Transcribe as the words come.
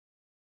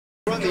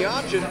run the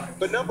option,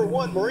 but number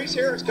 1, Maurice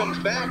Harris comes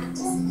back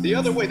the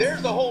other way.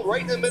 There's the hold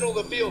right in the middle of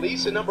the field.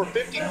 Easton, number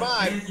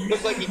 55,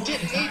 looks like he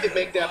didn't need to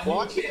make that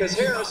block because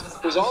Harris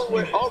was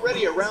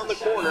already around the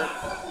corner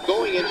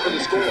going in for the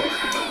score.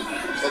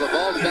 Well, the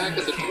ball's back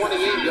at the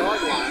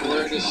 28-yard line.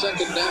 We're in the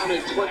second down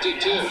and 22.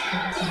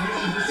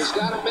 He's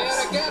got a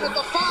man again at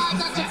the 5.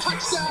 That's a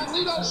touchdown,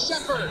 Lito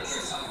Sheppard.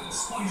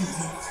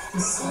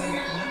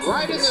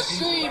 Right in the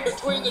seam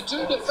between the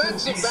two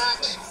defensive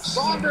backs,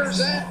 Saunders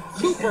and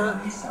Cooper.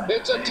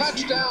 It's a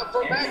touchdown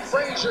for Mac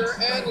Frazier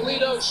and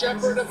Lito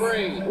Sheppard to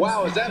bring.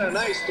 Wow, is that a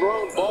nice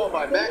thrown ball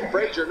by Mac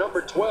Frazier,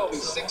 number 12.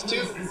 He's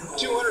 6'2",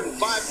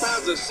 205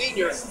 pounds, a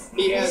senior.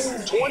 He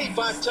has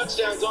 25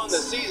 touchdowns on the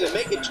season,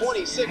 making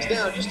 26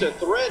 now, just a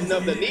threading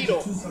of the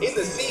needle in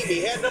the seam.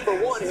 He had number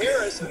 1,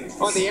 Harris,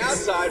 on the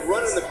outside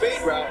running the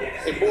fade route.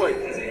 And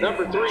boy,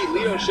 number 3,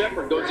 Lito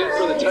Sheppard, goes in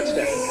for the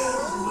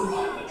touchdown.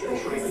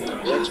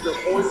 The extra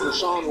point for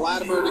Sean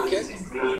Latimer to kick.